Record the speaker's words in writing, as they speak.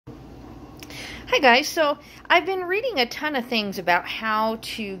Hi guys, so I've been reading a ton of things about how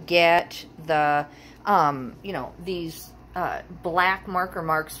to get the, these black marker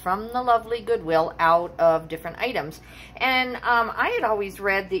marks from the lovely Goodwill out of different items. And I had always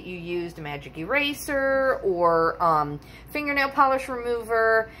read that you used a magic eraser or fingernail polish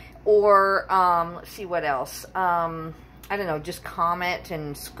remover or, let's see what else. I don't know, just calm it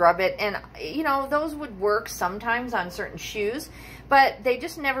and scrub it. And, you know, those would work sometimes on certain shoes, but they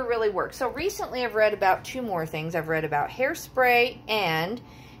just never really work. So recently I've read about two more things. I've read about hairspray and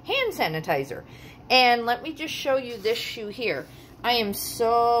hand sanitizer. And let me just show you this shoe here. I am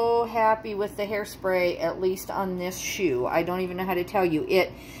so happy with the hairspray, at least on this shoe. I don't even know how to tell you.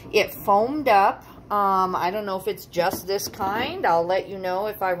 It foamed up. I don't know if it's just this kind. I'll let you know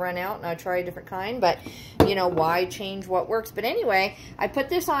if I run out and I try a different kind, but you know, why change what works? But anyway, I put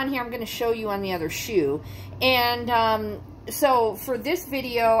this on here. I'm going to show you on the other shoe. And so for this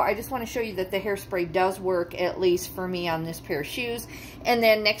video, I just want to show you that the hairspray does work, at least for me, on this pair of shoes. And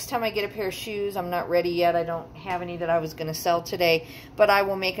then next time I get a pair of shoes, I'm not ready yet. I don't have any that I was going to sell today, but I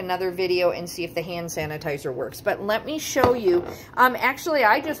will make another video and see if the hand sanitizer works. But let me show you. Actually,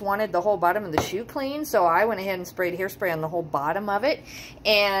 I just wanted the whole bottom of the shoe clean, so I went ahead and sprayed hairspray on the whole bottom of it.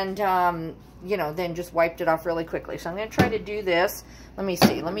 And, you know, then just wiped it off really quickly. So I'm going to try to do this. Let me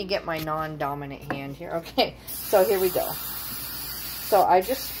see. Let me get my non-dominant hand here. Okay, so here we go. So I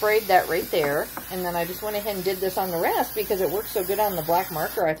just sprayed that right there, and then I just went ahead and did this on the rest because it worked so good on the black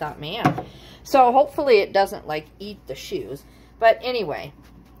marker. I thought, man. So hopefully it doesn't, like, eat the shoes. But anyway,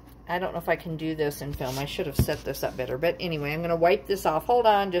 I don't know if I can do this in film. I should have set this up better. But anyway, I'm going to wipe this off. Hold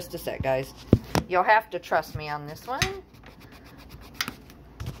on just a sec, guys. You'll have to trust me on this one.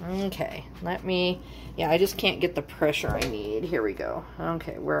 Okay, let me, yeah, I just can't get the pressure I need. Here we go.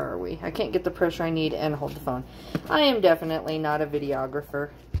 Okay, where are we? I can't get the pressure I need and hold the phone. I am definitely not a videographer.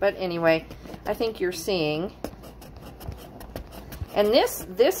 But anyway, I think you're seeing. And this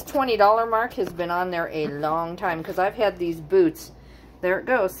 $20 mark has been on there a long time because I've had these boots. There it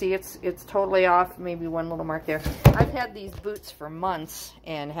goes. See, it's totally off. Maybe one little mark there. I've had these boots for months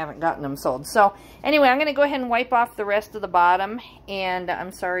and haven't gotten them sold. So anyway, I'm going to go ahead and wipe off the rest of the bottom. And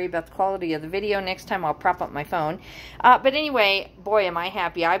I'm sorry about the quality of the video. Next time I'll prop up my phone. But anyway, boy, am I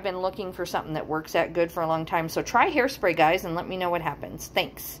happy. I've been looking for something that works that good for a long time. So try hairspray, guys, and let me know what happens.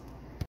 Thanks.